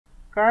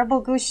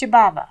Garble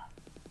Gooshababa.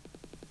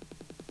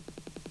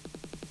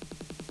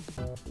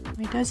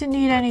 He doesn't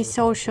need any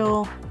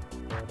social,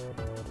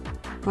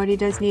 but he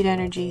does need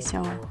energy,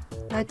 so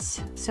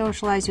let's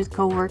socialize with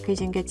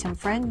coworkers and get some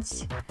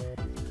friends.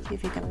 See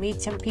if we can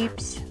meet some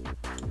peeps.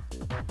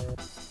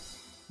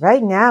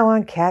 Right now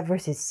on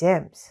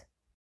catvssims.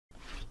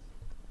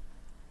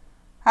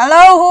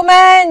 Hello,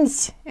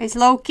 humans! It's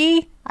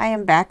Loki. I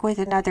am back with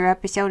another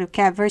episode of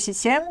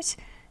catvssims.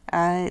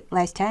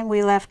 Last time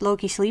we left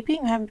Loki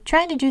sleeping. I'm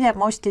trying to do that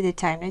most of the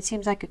time. It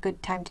seems like a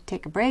good time to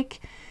take a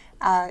break.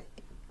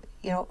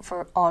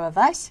 For all of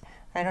us.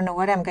 I don't know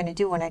what I'm going to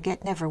do when I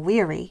get never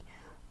weary.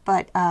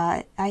 But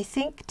I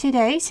think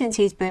today, since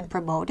he's been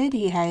promoted,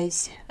 he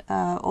has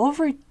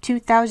over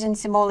 2,000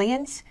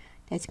 simoleons.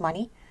 That's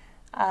money.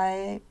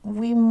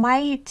 We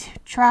might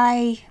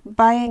try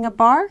buying a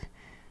bar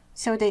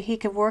so that he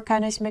could work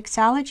on his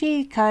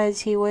mixology,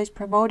 because he was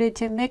promoted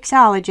to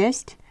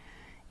mixologist.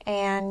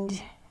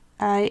 And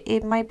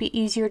it might be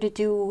easier to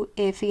do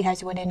if he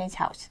has one in his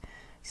house.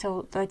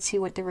 So let's see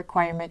what the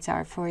requirements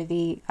are for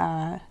the,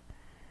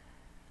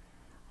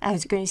 I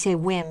was going to say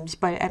whims,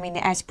 but I mean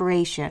the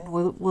aspiration.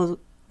 We'll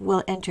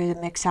enter the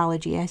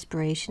mixology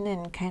aspiration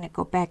and kind of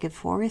go back and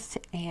forth.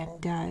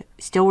 And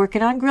still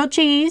working on grilled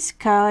cheese,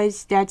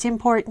 because that's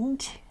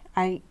important.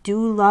 I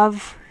do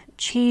love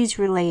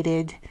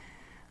cheese-related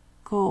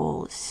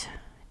goals.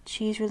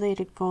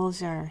 Cheese-related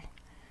goals are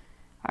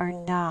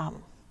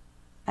nom.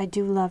 I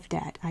do love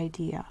that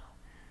idea.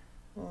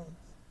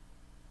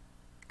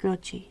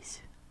 Grilled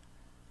cheese.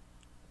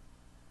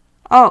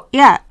 Oh,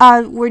 yeah,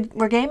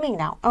 we're gaming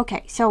now.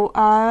 Okay, so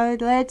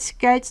let's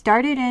get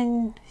started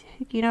and,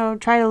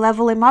 try to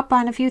level him up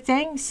on a few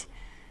things.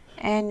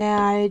 And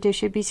there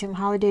should be some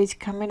holidays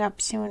coming up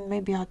soon.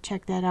 Maybe I'll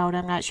check that out.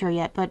 I'm not sure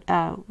yet, but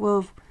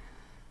we'll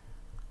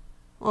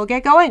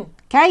get going,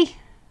 okay?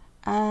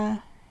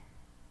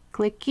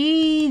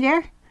 Clicky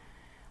there.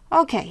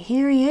 Okay,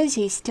 here he is.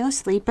 He's still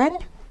sleeping.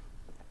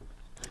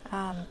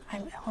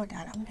 Hold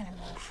on, I'm gonna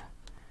move.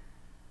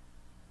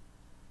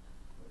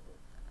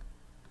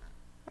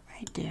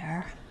 Right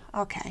there.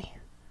 Okay.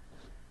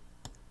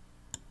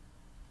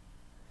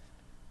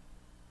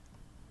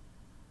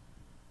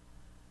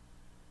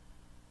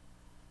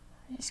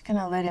 I'm just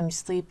gonna let him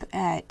sleep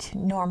at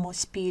normal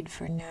speed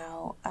for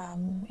now.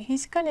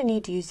 He's gonna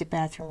need to use the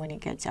bathroom when he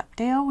gets up.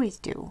 They always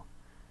do.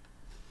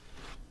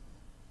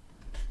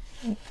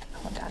 Hold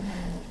on, let me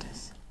move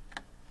this.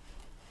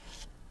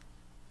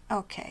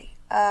 Okay.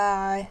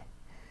 I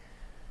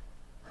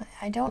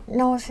don't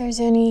know if there's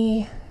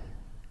any.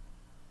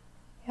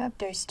 Yep,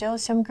 there's still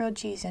some grilled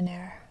cheese in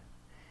there.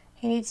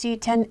 He needs to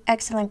eat 10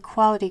 excellent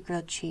quality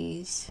grilled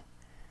cheese.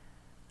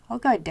 Oh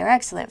good, they're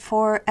excellent.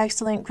 4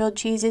 excellent grilled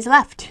cheeses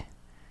left.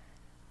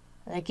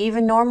 Like,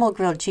 even normal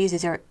grilled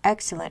cheeses are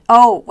excellent.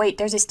 Oh, wait,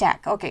 there's a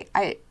stack. Okay,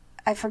 I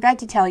forgot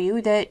to tell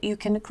you that you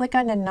can click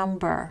on a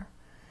number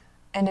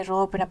and it'll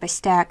open up a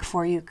stack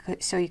for you,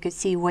 so you could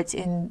see what's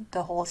in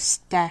the whole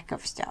stack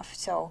of stuff.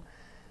 So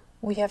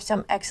we have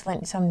some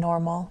excellent and some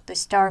normal. The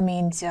star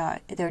means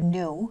they're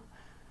new.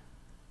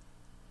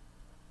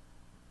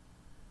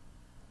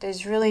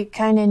 There's really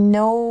kind of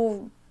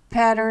no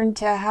pattern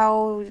to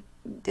how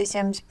the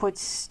Sims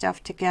puts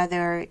stuff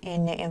together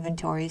in the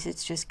inventories.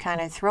 It's just kind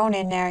of thrown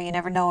in there. You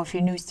never know if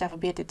your new stuff will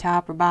be at the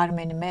top or bottom,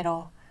 in the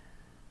middle.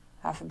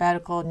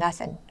 Alphabetical,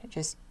 nothing.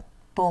 Just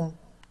boom.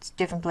 It's a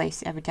different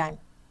place every time.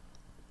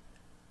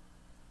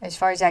 As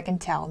far as I can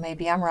tell.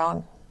 Maybe I'm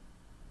wrong.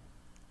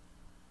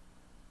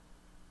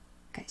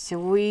 Okay, so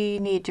we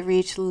need to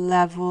reach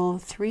level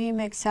 3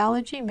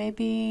 mixology.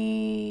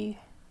 Maybe.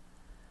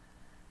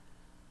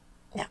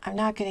 No, I'm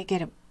not going to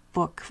get a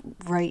book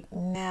right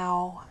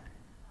now.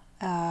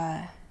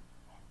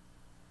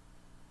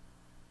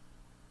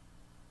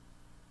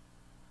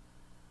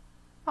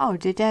 Oh,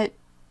 did that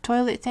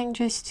toilet thing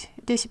just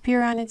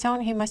disappear on its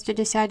own? He must have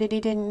decided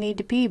he didn't need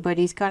to pee, but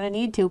he's going to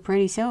need to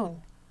pretty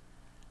soon.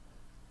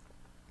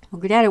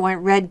 Look at that, it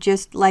went red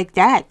just like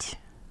that.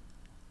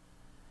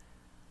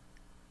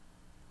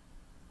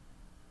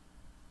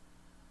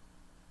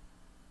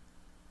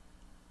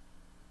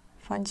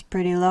 Fun's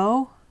pretty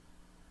low.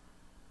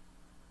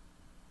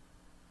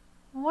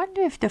 I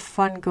wonder if the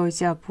fun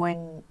goes up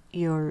when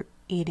you're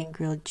eating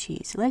grilled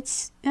cheese.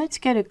 Let's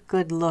get a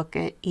good look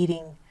at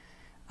eating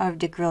of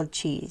the grilled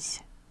cheese.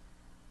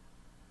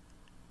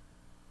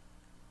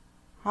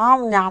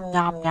 Nom nom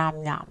nom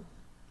nom nom.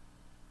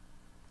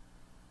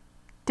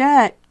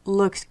 That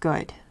looks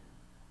good.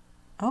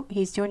 Oh,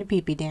 he's doing a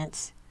pee-pee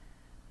dance.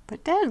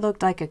 But that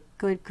looked like a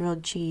good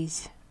grilled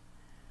cheese.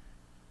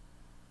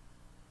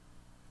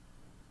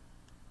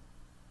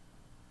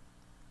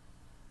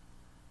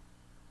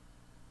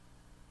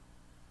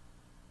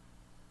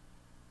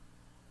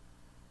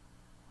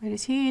 Wait,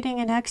 is he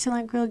eating an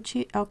excellent grilled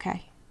cheese?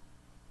 Okay.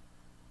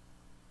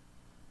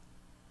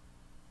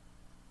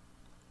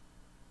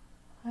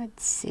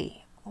 Let's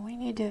see. We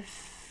need to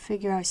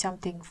figure out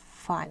something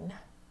fun.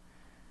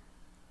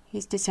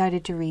 He's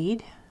decided to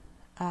read.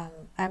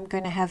 I'm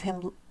going to have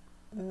him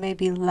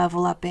maybe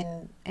level up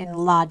in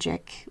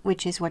logic,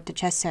 which is what the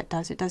chess set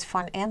does. It does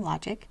fun and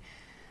logic.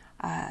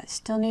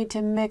 Still need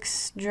to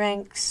mix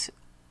drinks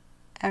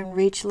and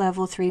reach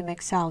level 3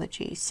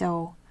 mixology.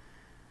 So,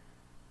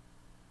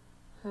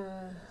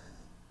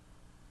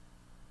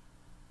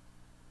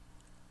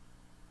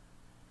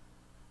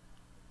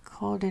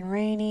 cold and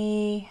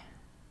rainy.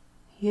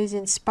 He is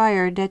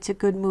inspired. That's a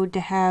good mood to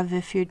have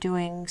if you're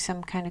doing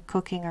some kind of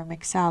cooking or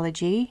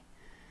mixology.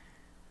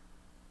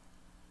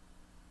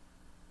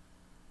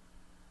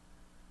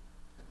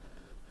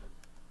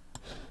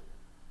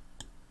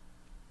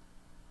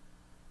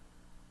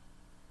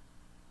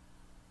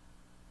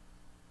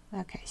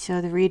 Okay, so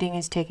the reading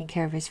is taking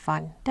care of his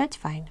fun. That's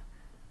fine.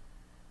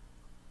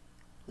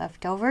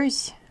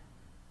 Leftovers.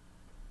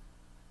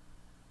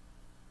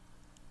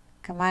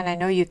 Come on, I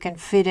know you can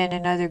fit in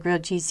another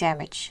grilled cheese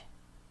sandwich.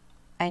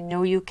 I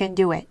know you can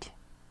do it.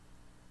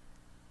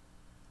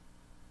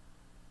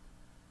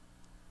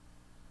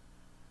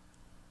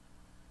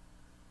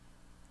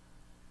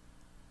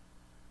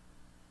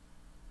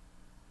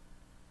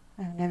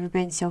 I've never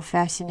been so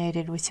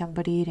fascinated with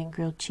somebody eating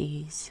grilled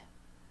cheese.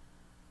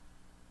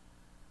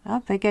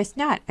 Oh, I guess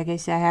not. I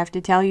guess I have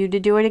to tell you to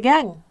do it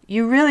again.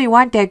 You really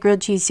want that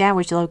grilled cheese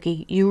sandwich,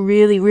 Loki. You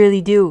really,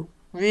 really do.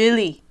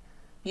 Really.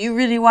 You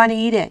really want to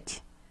eat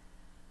it.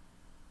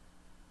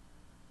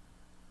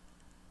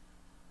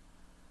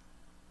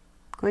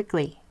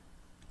 Quickly.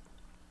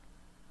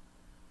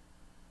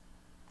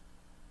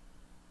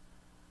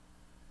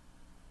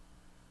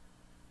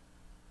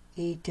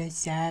 Eat the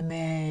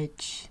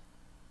sandwich.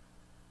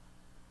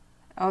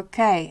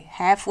 Okay,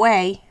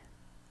 halfway.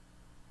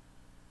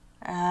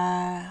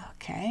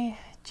 Okay,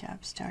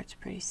 job starts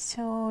pretty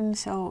soon.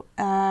 So,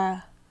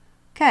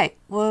 okay,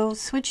 we'll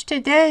switch to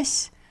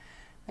this.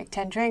 Make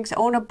 10 drinks,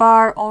 own a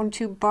bar, own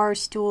 2 bar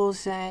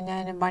stools, and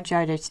then a bunch of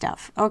other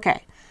stuff.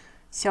 Okay.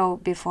 So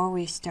before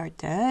we start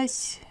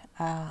this,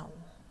 the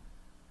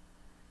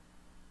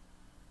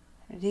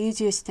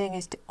easiest thing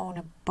is to own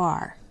a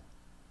bar.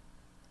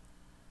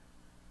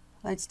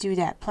 Let's do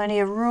that. Plenty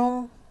of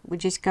room. We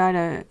just got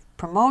a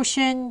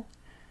promotion.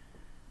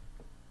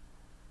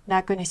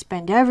 Not going to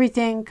spend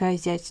everything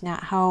because that's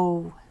not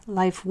how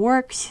life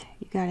works.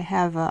 You got to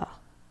have a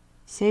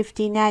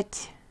safety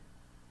net.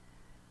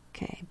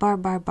 Okay, bar.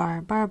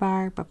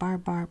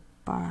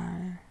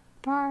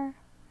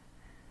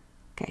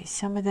 Okay,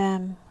 some of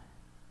them.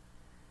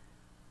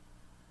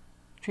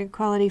 Drink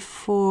quality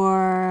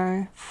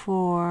 4.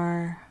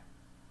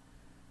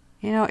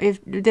 You know, if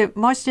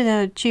most of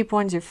the cheap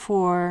ones are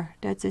 4,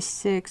 that's a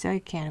 6. I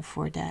can't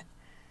afford that.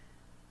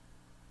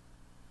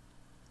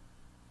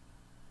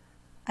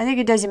 I think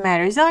it doesn't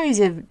matter as long as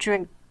the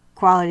drink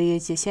quality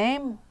is the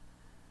same.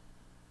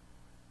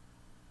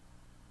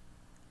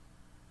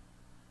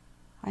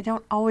 I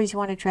don't always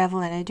want to travel,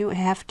 and I do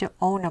have to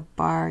own a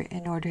bar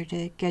in order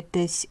to get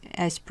this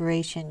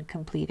aspiration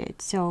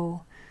completed.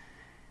 So,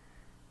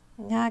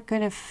 not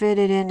going to fit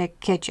it in the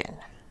kitchen.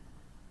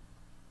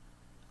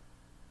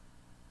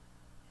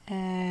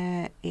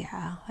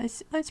 Yeah,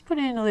 let's put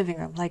it in the living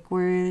room, like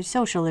we're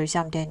social or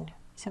something,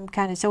 some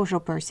kind of social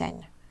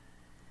person.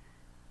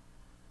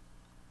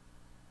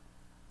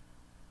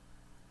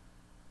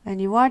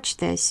 And you watch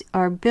this,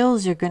 our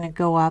bills are going to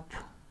go up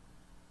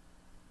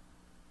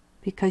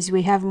because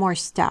we have more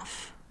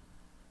stuff.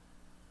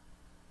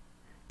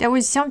 There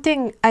was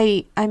something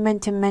I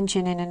meant to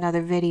mention in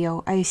another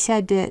video. I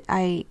said that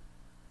I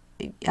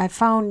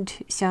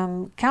found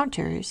some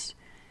counters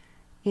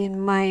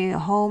in my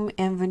home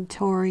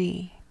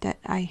inventory that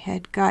I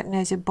had gotten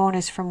as a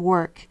bonus from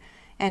work,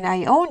 and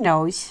I own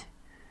those.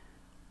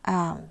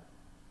 What's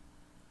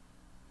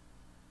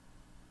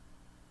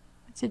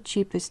the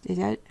cheapest? Is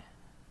that?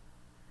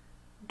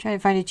 I'm trying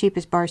to find the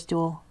cheapest bar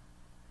stool.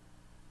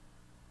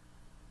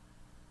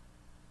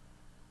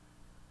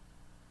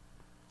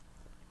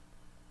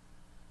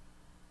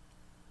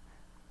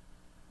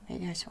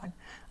 Maybe this one.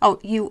 Oh,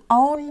 you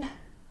own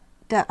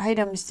the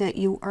items that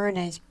you earn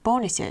as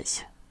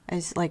bonuses,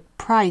 as like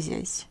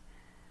prizes.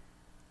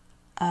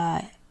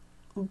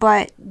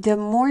 But the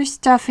more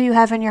stuff you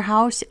have in your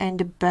house and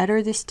the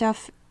better the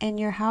stuff in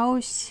your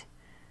house,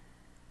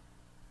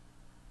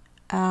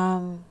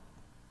 let's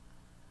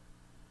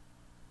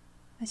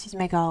just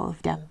make all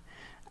of them.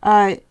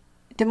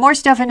 The more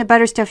stuff and the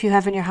better stuff you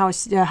have in your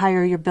house, the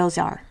higher your bills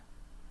are.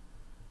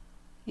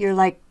 You're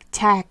like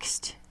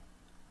taxed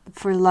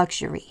for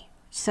luxury.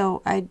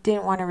 So I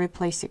didn't want to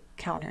replace the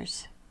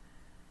counters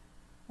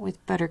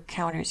with better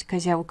counters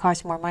because that would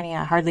cost more money.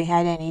 I hardly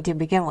had any to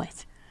begin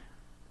with.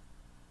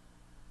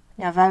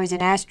 Now, if I was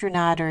an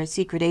astronaut or a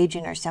secret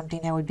agent or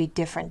something, that would be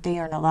different. They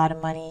earn a lot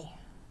of money.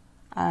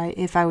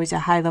 If I was a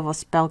high-level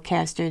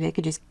spellcaster, they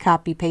could just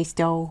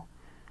copy-paste-o.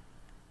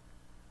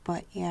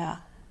 But, yeah.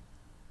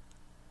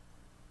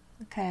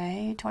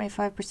 Okay,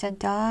 25%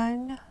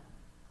 done.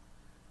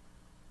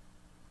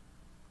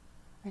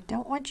 I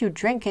don't want you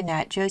drinking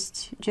that.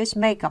 Just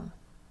make them.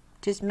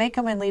 Just make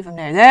them and leave them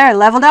there. There,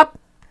 leveled up.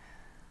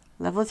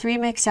 Level 3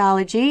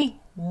 mixology.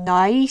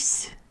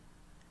 Nice.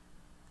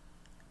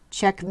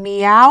 check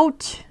me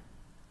out.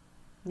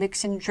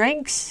 Mixing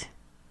drinks.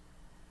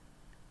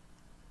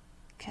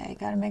 Okay,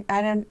 gotta make,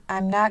 I'm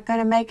not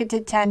gonna make it to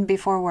 10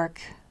 before work.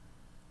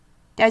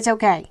 That's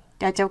okay.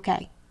 That's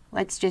okay.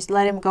 Let's just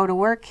let him go to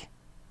work,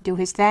 do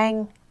his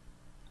thing.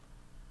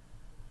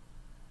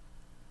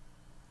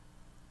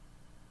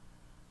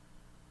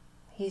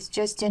 He's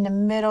just in the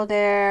middle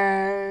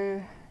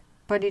there,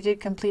 but he did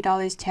complete all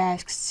his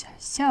tasks.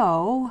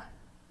 So,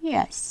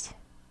 yes.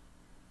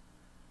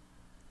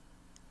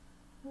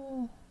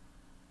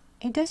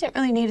 He doesn't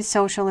really need a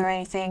social or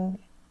anything.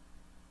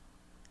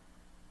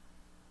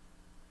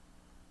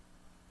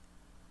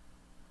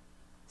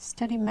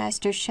 Study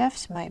master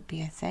chefs might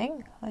be a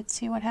thing. Let's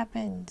see what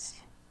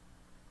happens.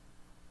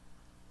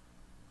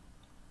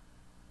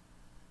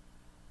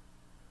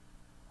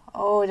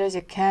 Oh, there's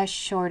a cash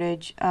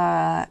shortage.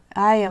 I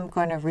am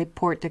going to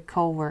report the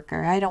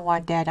co-worker. I don't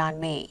want that on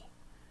me.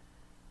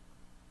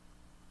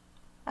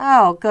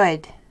 Oh,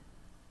 good.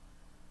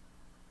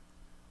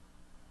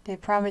 They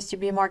promised to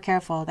be more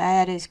careful.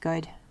 That is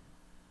good.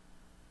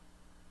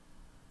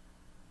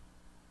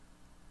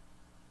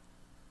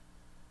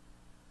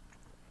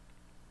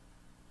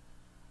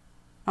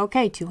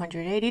 Okay,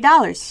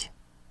 $280.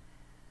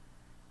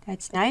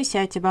 That's nice.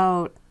 That's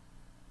about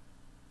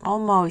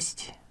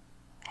almost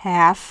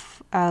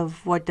half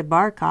of what the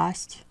bar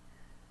cost.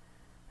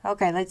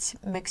 Okay, let's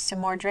mix some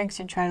more drinks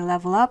and try to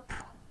level up.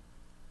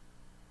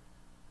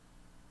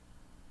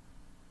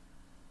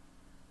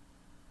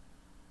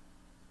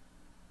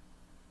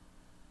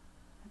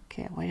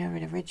 Okay, whatever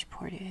the rich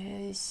port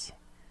is.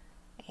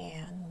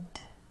 And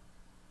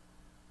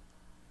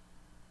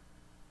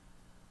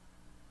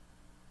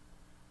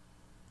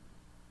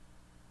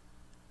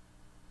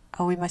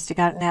oh, we must have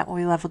gotten that when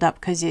we leveled up,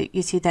 because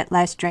you see that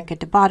last drink at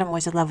the bottom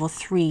was a level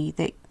 3.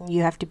 That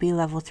you have to be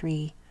level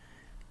 3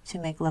 to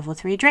make level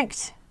 3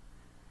 drinks.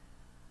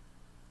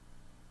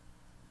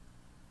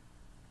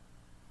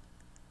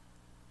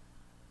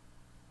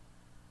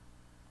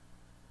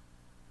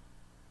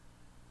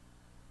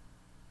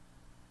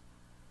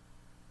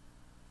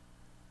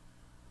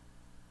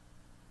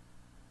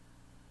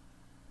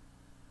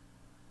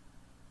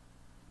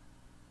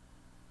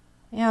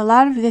 You know, a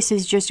lot of this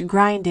is just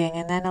grinding,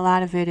 and then a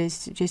lot of it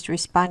is just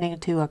responding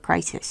to a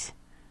crisis.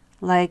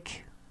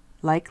 Like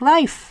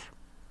life.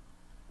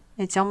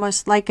 It's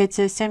almost like it's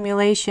a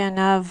simulation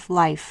of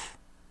life.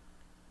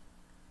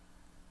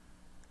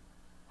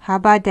 How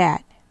about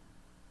that?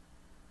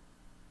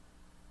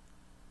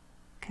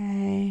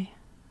 Okay.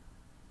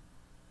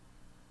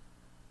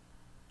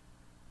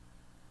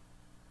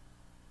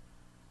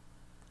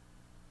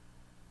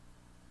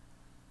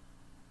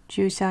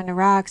 Juice on the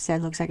rocks.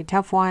 That looks like a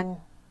tough one.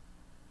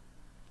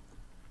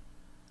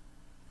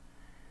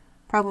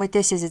 Problem with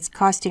this is it's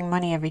costing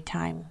money every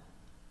time.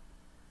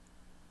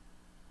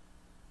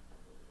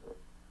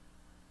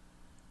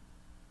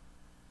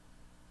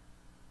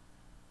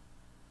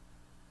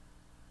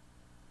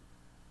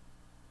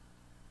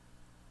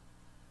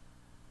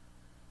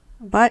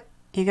 But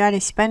you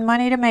gotta spend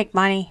money to make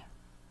money.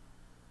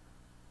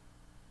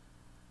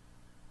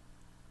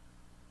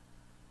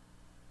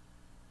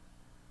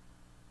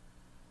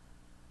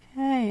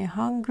 Okay,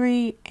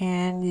 hungry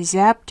and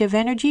zapped of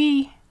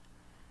energy.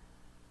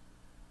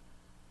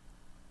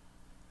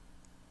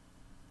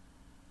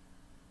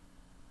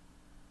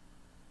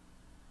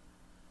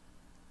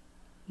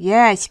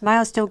 Yes,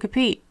 milestone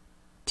complete.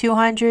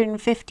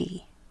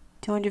 250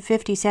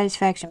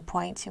 satisfaction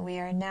points, and we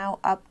are now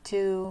up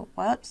to,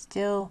 well,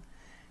 still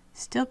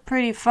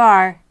pretty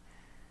far.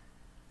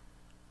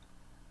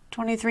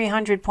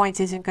 2,300 points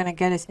isn't going to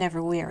get us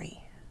never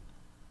weary,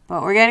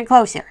 but we're getting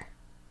closer.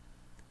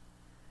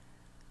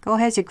 Go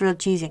ahead, grilled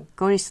cheesing.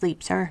 Go to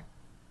sleep, sir.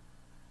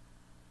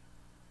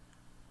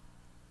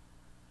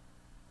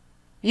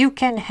 You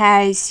can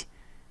has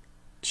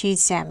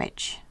cheese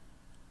sandwich.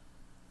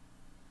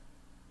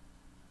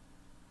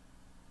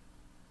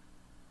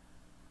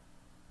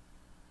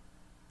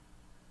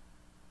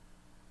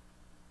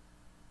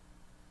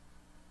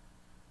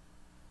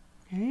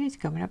 There he is,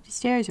 coming up the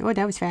stairs. Oh,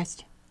 that was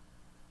fast.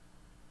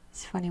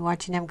 It's funny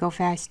watching them go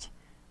fast.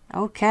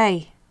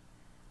 Okay.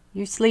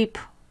 You sleep.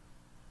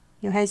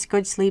 You has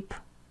good sleep.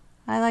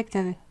 I like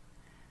the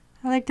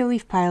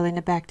leaf pile in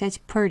the back. That's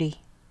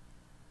pretty.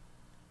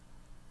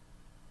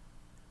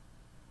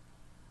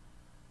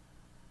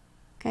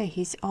 Okay,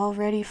 he's all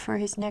ready for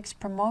his next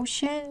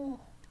promotion.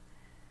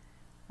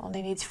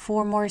 Only needs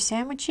 4 more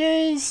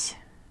sandwiches.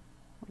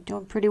 We're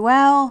doing pretty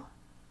well.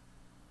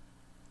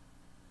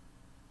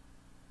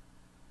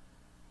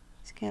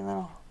 Get a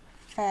little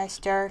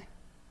faster.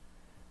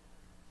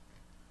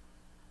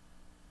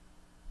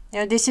 You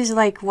know, this is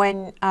like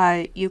when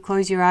you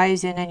close your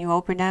eyes and then you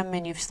open them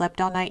and you've slept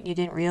all night and you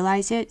didn't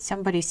realize it.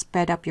 Somebody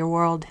sped up your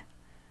world.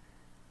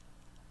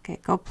 Okay,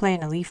 go play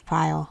in a leaf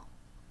pile.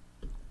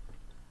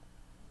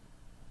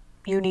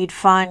 You need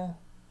fun.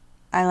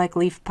 I like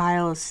leaf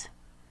piles.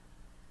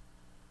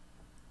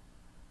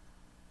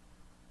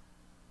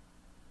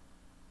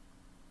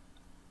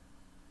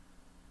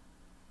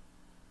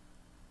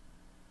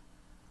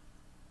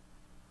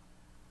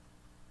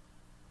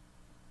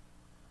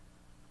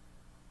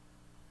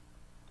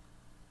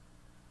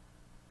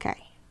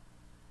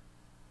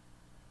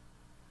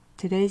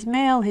 Today's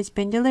mail has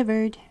been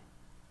delivered.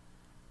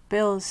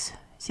 Bills.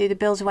 See, the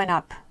bills went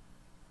up.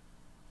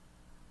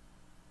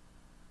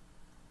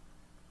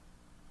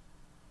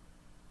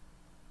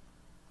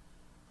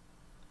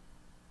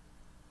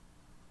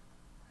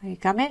 Are you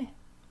coming?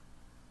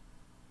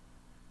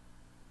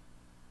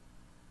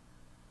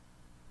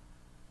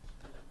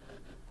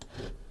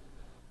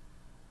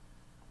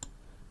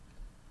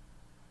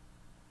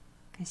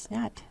 Guess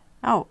not.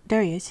 Oh,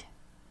 there he is.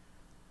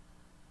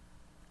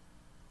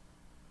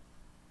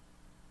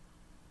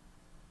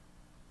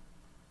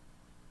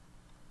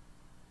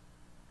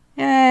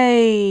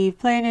 Yay!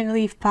 Playing in a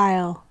leaf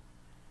pile.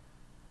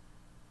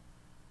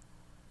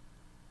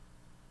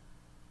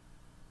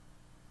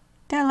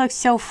 That looks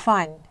so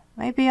fun.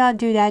 Maybe I'll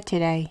do that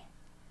today.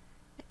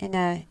 In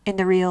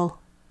the reel.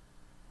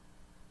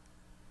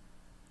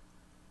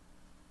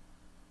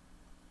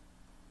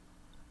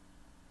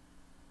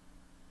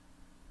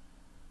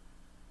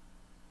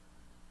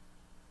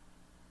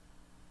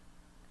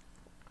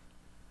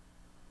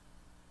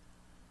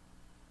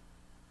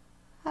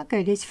 Oh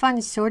good, his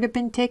fun's sort of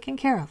been taken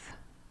care of.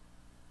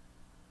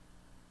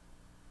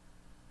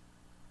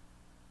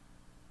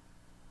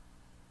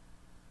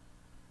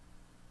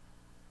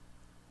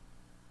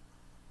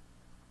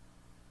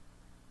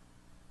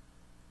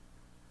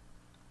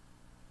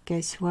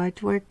 Guess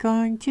what we're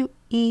going to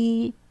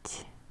eat?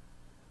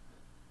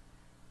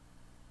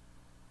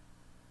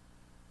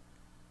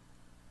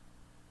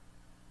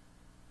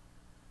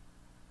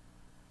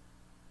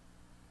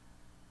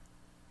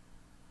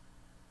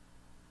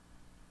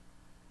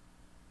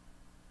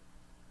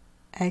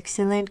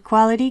 Excellent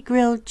quality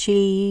grilled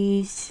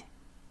cheese.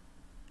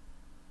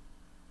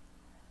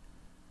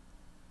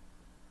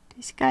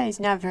 This guy is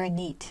not very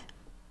neat.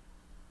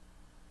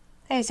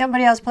 Hey,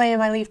 somebody else playing in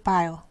my leaf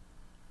pile.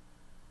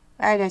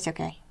 Alright, that's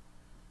okay.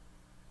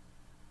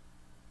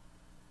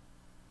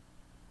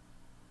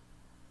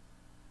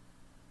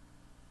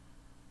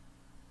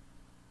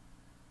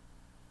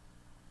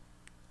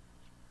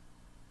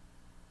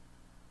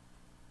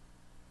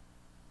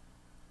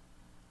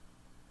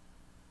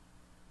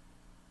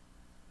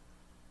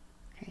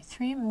 Okay,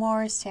 3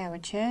 more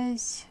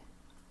sandwiches.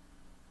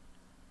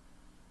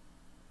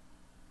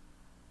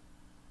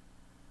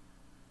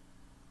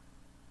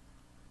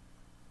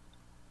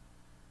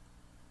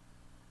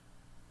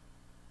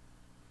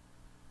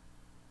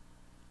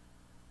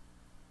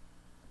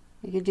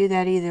 You can do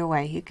that either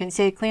way. You can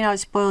say clean out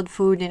spoiled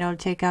food and it'll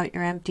take out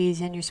your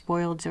empties and your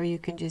spoileds, or you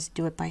can just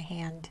do it by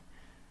hand.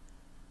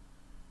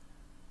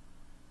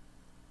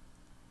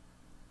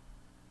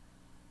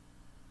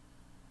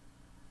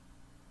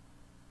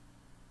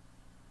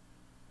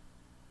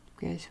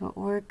 Guess what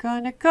we're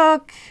gonna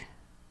cook?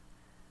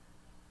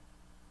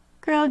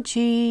 Grilled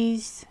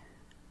cheese.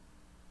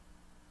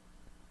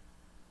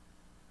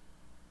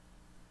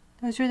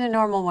 Those are the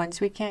normal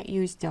ones. We can't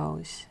use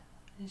those.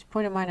 Just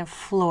put them on a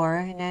floor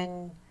and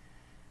then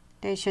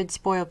they should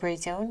spoil pretty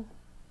soon.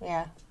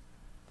 Yeah.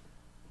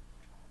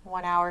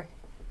 1 hour.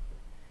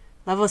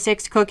 Level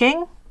 6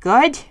 cooking.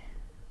 Good.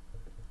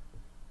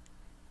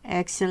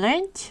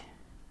 Excellent.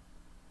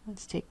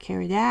 Let's take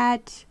care of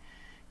that.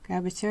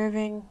 Grab a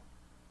serving.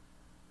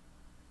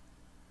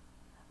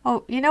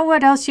 Oh, you know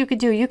what else you could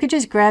do? You could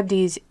just grab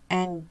these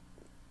and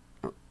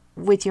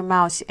with your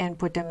mouse and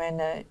put them in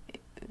the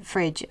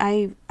fridge.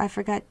 I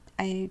forgot.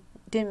 I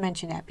didn't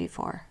mention that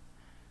before.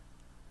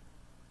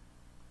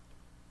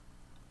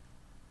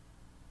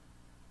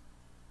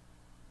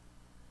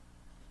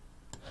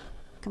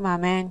 Come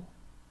on, man.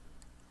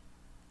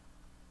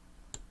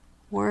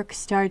 Work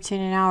starts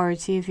in an hour.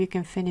 See if you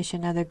can finish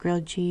another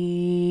grilled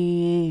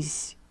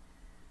cheese.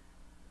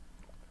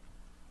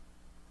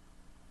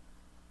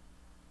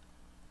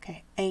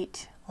 Okay,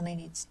 8. Only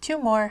needs 2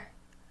 more.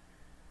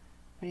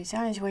 But he's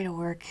on his way to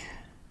work.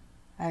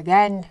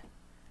 Again.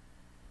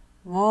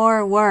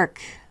 More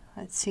work.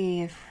 Let's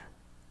see if...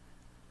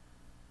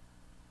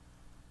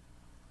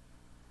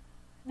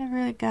 I never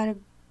really got a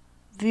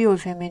view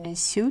of him in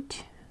his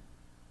suit.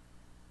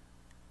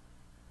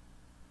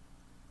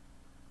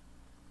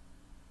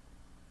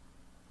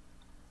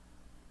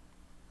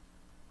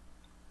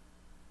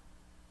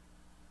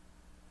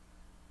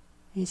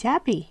 He's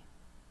happy.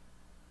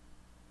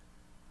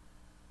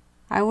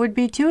 I would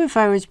be too if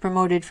I was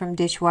promoted from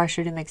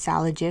dishwasher to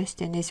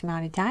mixologist in this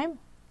amount of time.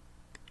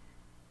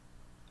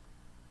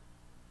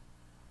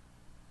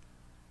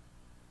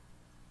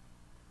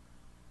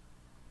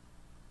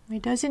 He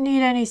doesn't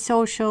need any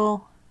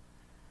social,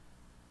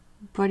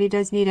 but he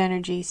does need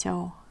energy,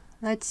 so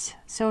let's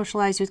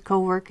socialize with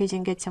co-workers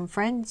and get some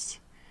friends.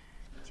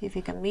 See if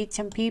he can meet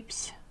some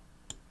peeps.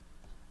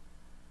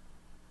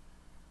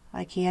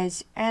 Like he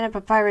has Anna,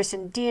 Papyrus,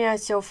 and Dina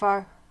so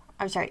far.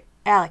 I'm sorry,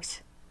 Alex.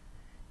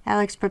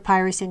 Alex,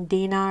 Papyrus, and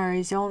Dina are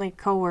his only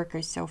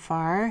co-workers so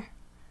far.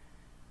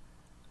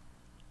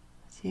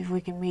 See if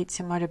we can meet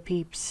some other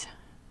peeps.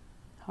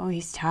 Oh,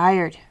 he's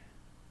tired.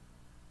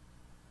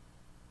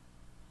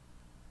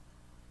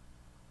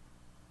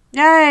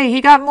 Yay,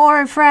 he got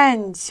more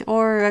friends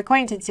or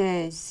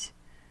acquaintances.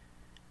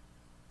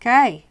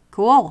 Okay,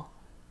 cool.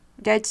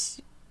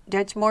 that's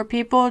more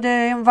people to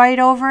invite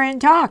over and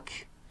talk.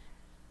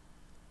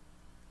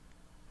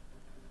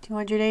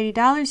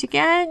 $280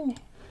 again.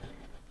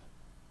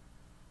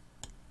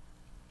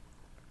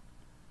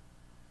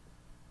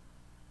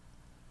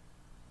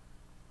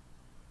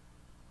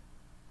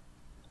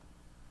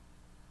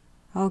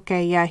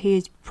 Okay, yeah,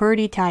 he's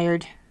pretty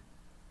tired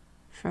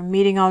from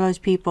meeting all those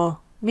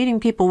people. Meeting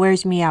people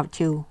wears me out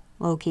too,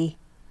 Loki.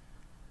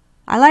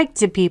 I like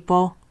the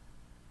people,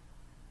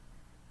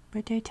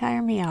 but they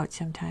tire me out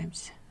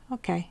sometimes.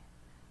 Okay.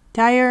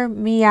 Tire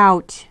me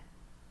out.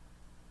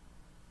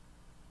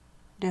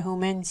 The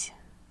humans.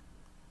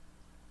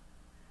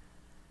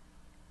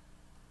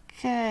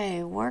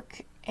 Okay,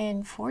 work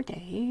in 4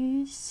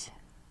 days.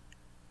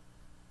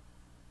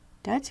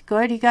 That's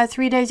good. He got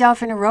 3 days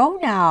off in a row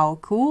now.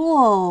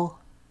 Cool.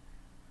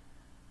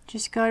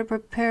 Just gotta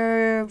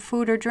prepare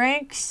food or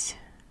drinks.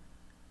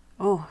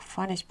 Oh,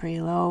 fun is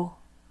pretty low.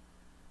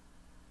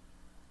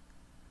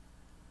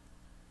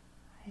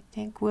 I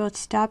think we'll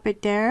stop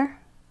it there.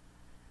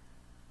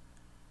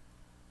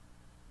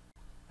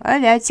 Well,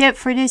 that's it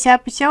for this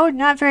episode.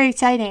 Not very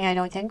exciting, I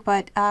don't think,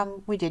 but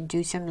we did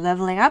do some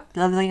leveling up.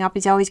 Leveling up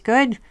is always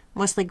good.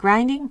 Mostly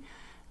grinding.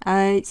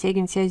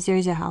 Sagan says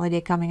there's a holiday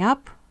coming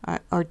up,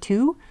 or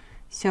two.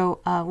 So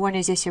one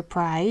is a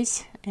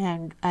surprise,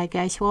 and I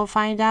guess we'll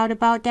find out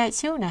about that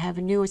soon. I have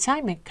a new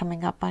assignment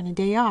coming up on a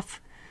day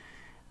off.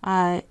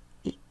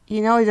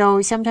 You know,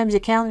 though, sometimes the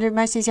calendar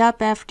messes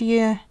up after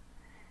you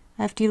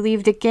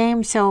leave the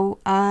game, so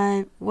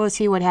we'll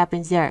see what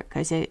happens there,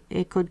 because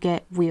it could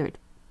get weird.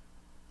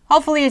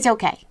 Hopefully it's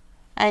okay.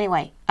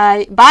 Anyway,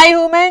 bye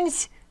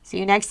humans! See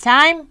you next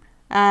time.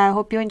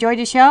 Hope you enjoyed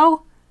the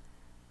show.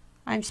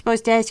 I'm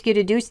supposed to ask you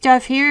to do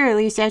stuff here, at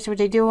least that's what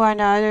they do on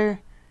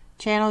other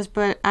channels,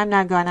 but I'm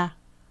not gonna.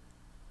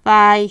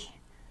 Bye.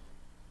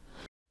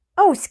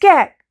 Oh,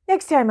 Scat!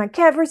 Next time on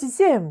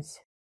catvssims.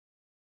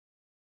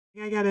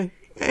 I gotta...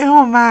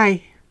 Oh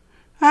my.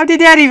 How did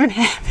that even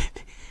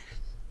happen?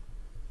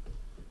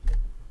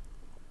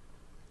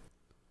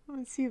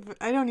 Let's see if...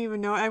 I don't even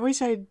know. I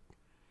wish I'd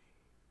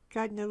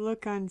gotten a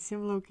look on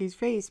SimLoki's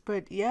face,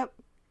 but yep.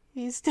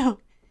 He's still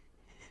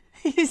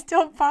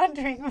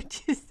pondering what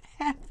just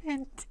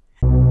happened.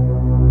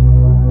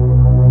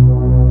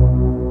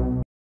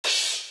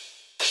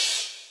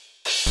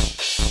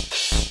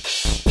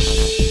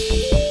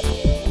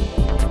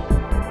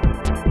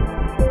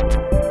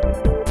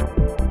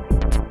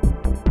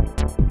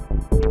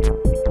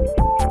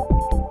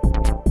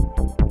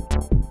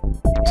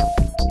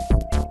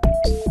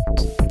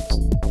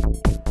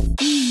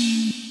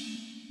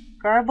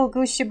 Garble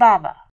Goose Shababa.